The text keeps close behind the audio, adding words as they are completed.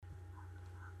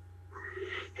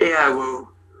Yeah,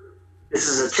 well, this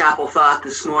is a chapel thought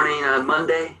this morning on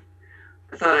Monday.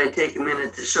 I thought I'd take a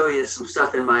minute to show you some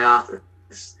stuff in my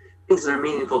office, things that are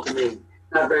meaningful to me.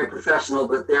 Not very professional,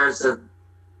 but there's a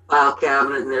file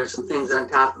cabinet and there's some things on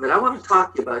top of it. I want to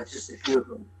talk to you about just a few of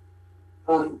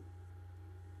them.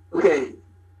 Okay,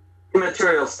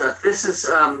 immaterial stuff. This is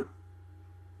a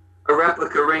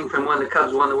replica ring from when the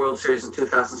Cubs won the World Series in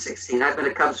 2016. I've been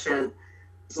a Cubs fan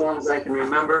as long as I can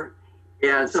remember,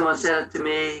 and someone sent it to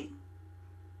me,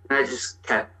 and I just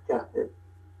kept it.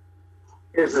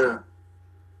 Here's a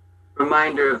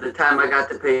reminder of the time I got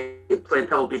to play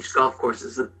Pebble Beach Golf Course.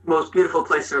 It's the most beautiful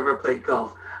place I've ever played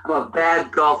golf. I'm a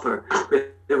bad golfer,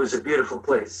 but it was a beautiful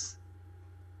place.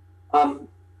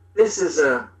 This is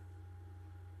a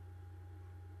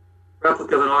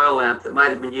replica of an oil lamp that might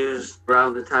have been used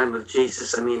around the time of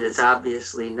Jesus. I mean, it's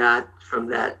obviously not from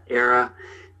that era.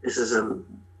 This is a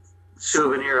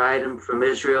souvenir item from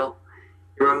Israel.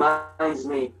 It reminds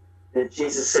me that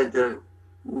Jesus said to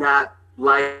not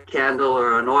light a candle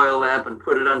or an oil lamp and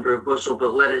put it under a bushel,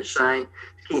 but let it shine,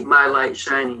 to keep my light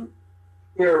shining.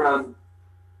 Here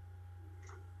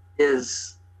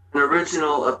is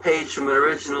a page from an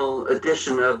original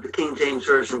edition of the King James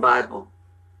Version Bible.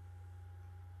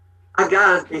 I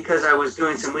got it because I was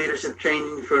doing some leadership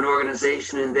training for an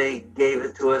organization, and they gave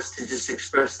it to us to just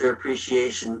express their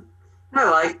appreciation. And I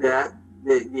like that,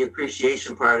 the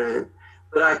appreciation part of it,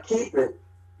 but I keep it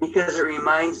because it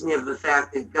reminds me of the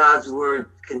fact that God's word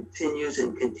continues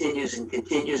and continues and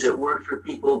continues. It worked for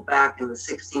people back in the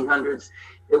 1600s.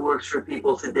 It works for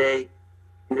people today.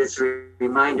 And it's a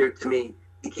reminder to me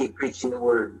to keep preaching the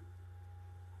word.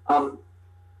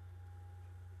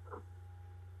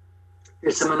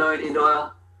 Here's some anointing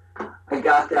oil. I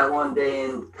got that one day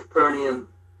in Capernaum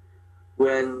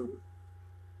when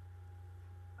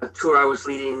a tour I was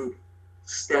leading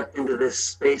stepped into this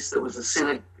space that was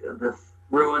the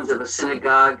ruins of a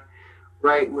synagogue,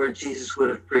 right where Jesus would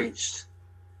have preached,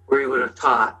 where he would have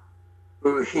taught,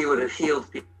 where he would have healed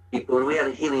people. And we had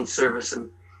a healing service, and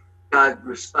God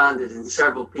responded, and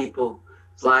several people's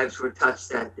lives were touched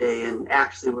that day and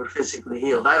actually were physically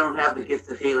healed. I don't have the gift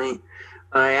of healing,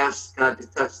 but I asked God to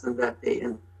touch them that day,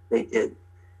 and they did.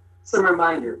 Some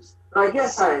reminders. But I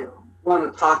guess I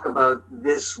want to talk about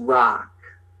this rock.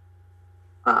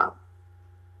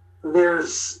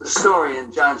 There's a story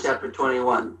in John chapter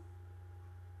 21.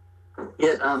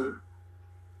 It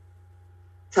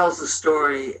tells the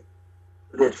story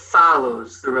that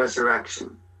follows the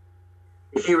resurrection.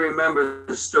 If you remember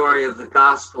the story of the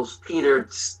Gospels, Peter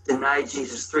denied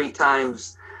Jesus 3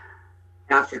 times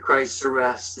after Christ's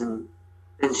arrest, and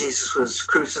then Jesus was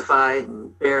crucified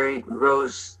and buried and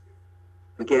rose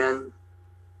again.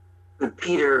 But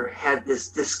Peter had this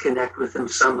disconnect with him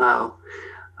somehow.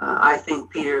 I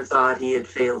think Peter thought he had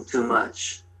failed too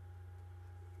much.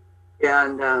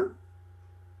 And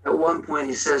at one point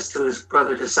he says to his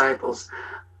brother disciples,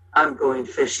 I'm going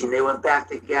fishing. They went back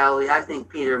to Galilee. I think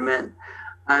Peter meant,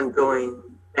 I'm going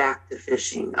back to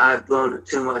fishing. I've blown it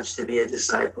too much to be a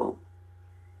disciple.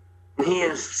 And he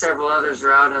and several others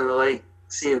are out on the lake,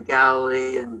 Sea of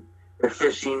Galilee, and they're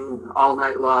fishing all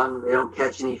night long. They don't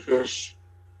catch any fish.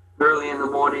 Early in the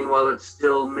morning, while it's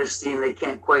still misty and they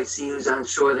can't quite see who's on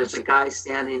shore, there's a guy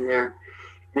standing there.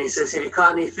 And he says, have you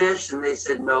caught any fish? And they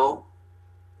said, no.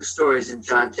 The story's in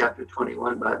John chapter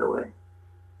 21, by the way.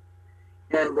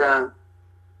 And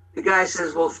the guy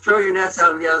says, well, throw your nets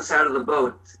out on the other side of the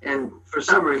boat. And for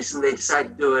some reason, they decide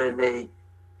to do it, and they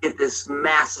get this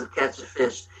massive catch of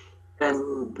fish.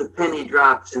 And the penny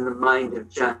drops in the mind of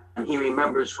John. He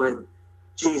remembers when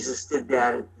Jesus did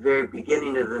that at the very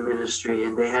beginning of the ministry,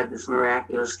 and they had this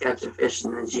miraculous catch of fish,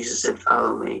 and then Jesus said,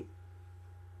 follow me.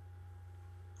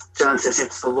 John says,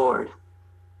 it's the Lord.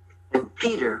 And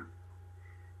Peter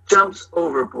jumps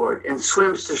overboard and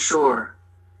swims to shore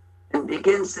and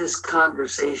begins this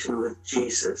conversation with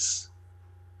Jesus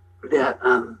that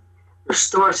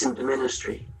restores him to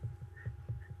ministry,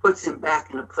 puts him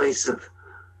back in a place of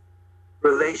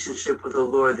relationship with the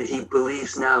Lord that he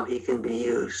believes now he can be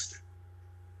used.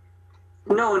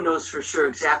 No one knows for sure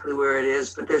exactly where it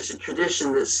is, but there's a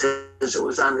tradition that says it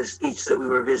was on this beach that we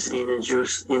were visiting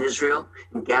in Israel,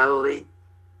 in Galilee.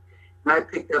 And I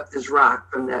picked up this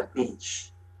rock from that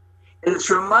beach. And it's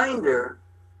a reminder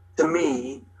to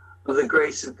me of the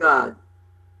grace of God.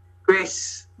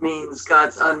 Grace means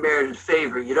God's unmerited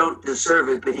favor. You don't deserve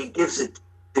it, but he gives it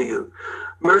to you.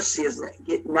 Mercy is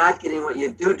not getting what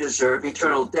you do deserve,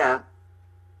 eternal death.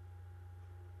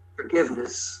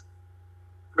 Forgiveness.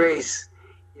 Grace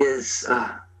is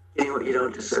getting what you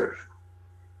don't deserve.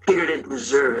 Peter didn't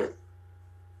deserve it.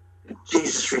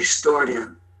 Jesus restored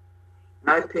him. And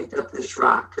I picked up this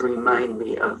rock to remind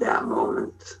me of that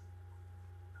moment.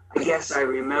 I guess I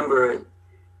remember it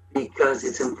because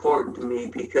it's important to me,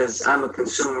 because I'm a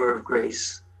consumer of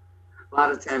grace. A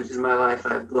lot of times in my life,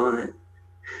 I've blown it.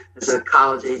 As a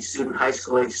college-age student, high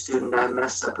school-age student, I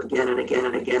messed up again and again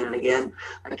and again and again.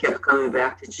 I kept coming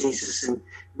back to Jesus and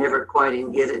never quite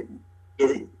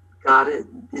got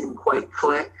it, didn't quite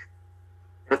click.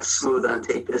 That's smooth on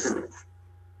tape, isn't it?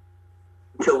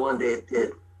 Until one day it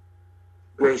did.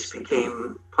 Grace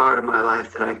became part of my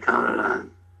life that I counted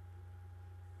on.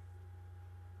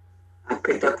 I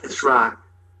picked up this rock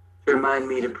to remind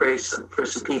me to pray for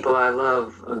some people I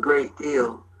love a great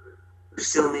deal, who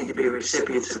still need to be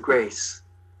recipients of grace,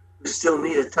 who still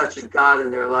need a touch of God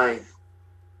in their life,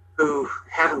 who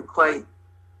haven't quite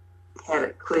had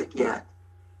it click yet,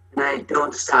 and I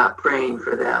don't stop praying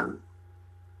for them.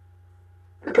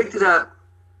 I picked it up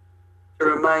to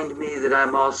remind me that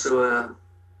I'm also a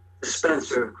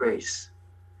dispenser of grace,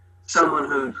 someone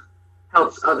who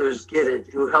helps others get it,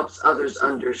 who helps others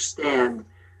understand,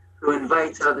 who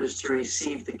invites others to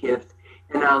receive the gift.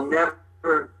 And I'll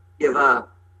never give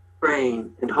up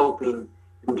praying and hoping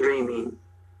and dreaming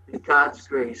that God's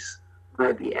grace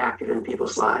might be active in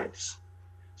people's lives.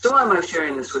 So why am I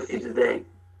sharing this with you today?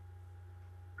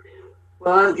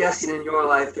 Well, I'm guessing in your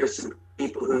life there's some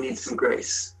people who need some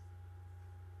grace.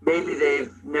 Maybe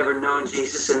they've never known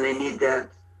Jesus and they need that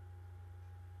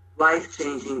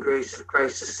life-changing grace of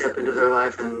Christ to step into their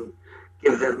life and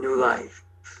give them new life.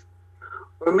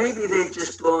 Or maybe they've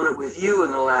just blown it with you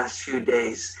in the last few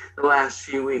days, the last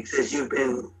few weeks, as you've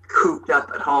been cooped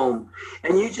up at home.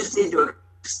 And you just need to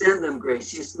extend them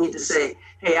grace. You just need to say,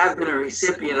 hey, I've been a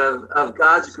recipient of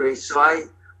God's grace, so I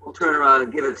will turn around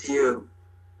and give it to you.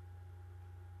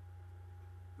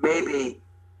 Maybe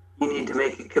you need to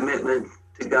make a commitment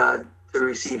to God to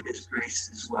receive his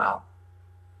grace as well,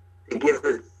 to give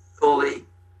it fully,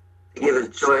 to give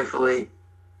it joyfully,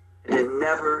 and to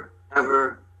never,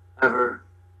 ever, ever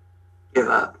give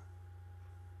up.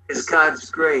 Because God's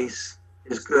grace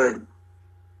is good.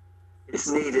 It's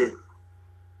needed.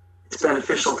 It's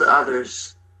beneficial to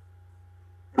others,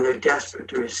 and they're desperate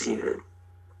to receive it.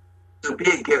 So be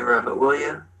a giver of it, will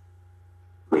you?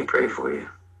 Let me pray for you.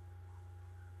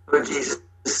 Lord Jesus,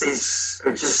 these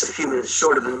are just a few minutes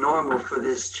shorter than normal for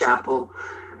this chapel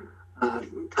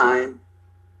time.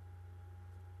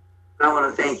 I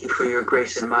want to thank you for your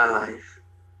grace in my life.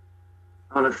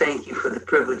 I want to thank you for the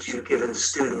privilege you've given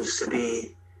students to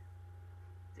be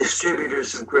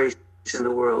distributors of grace in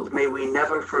the world. May we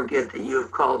never forget that you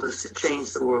have called us to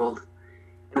change the world,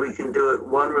 and we can do it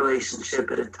one relationship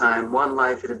at a time, one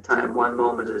life at a time, one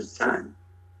moment at a time.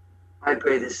 I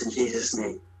pray this in Jesus'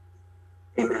 name.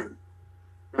 Amen.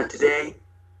 Now today,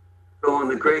 go in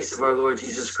the grace of our Lord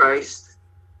Jesus Christ.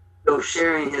 Go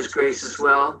sharing his grace as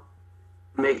well.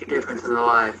 Make a difference in the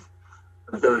life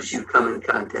of those you come in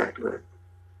contact with.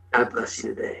 God bless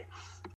you today.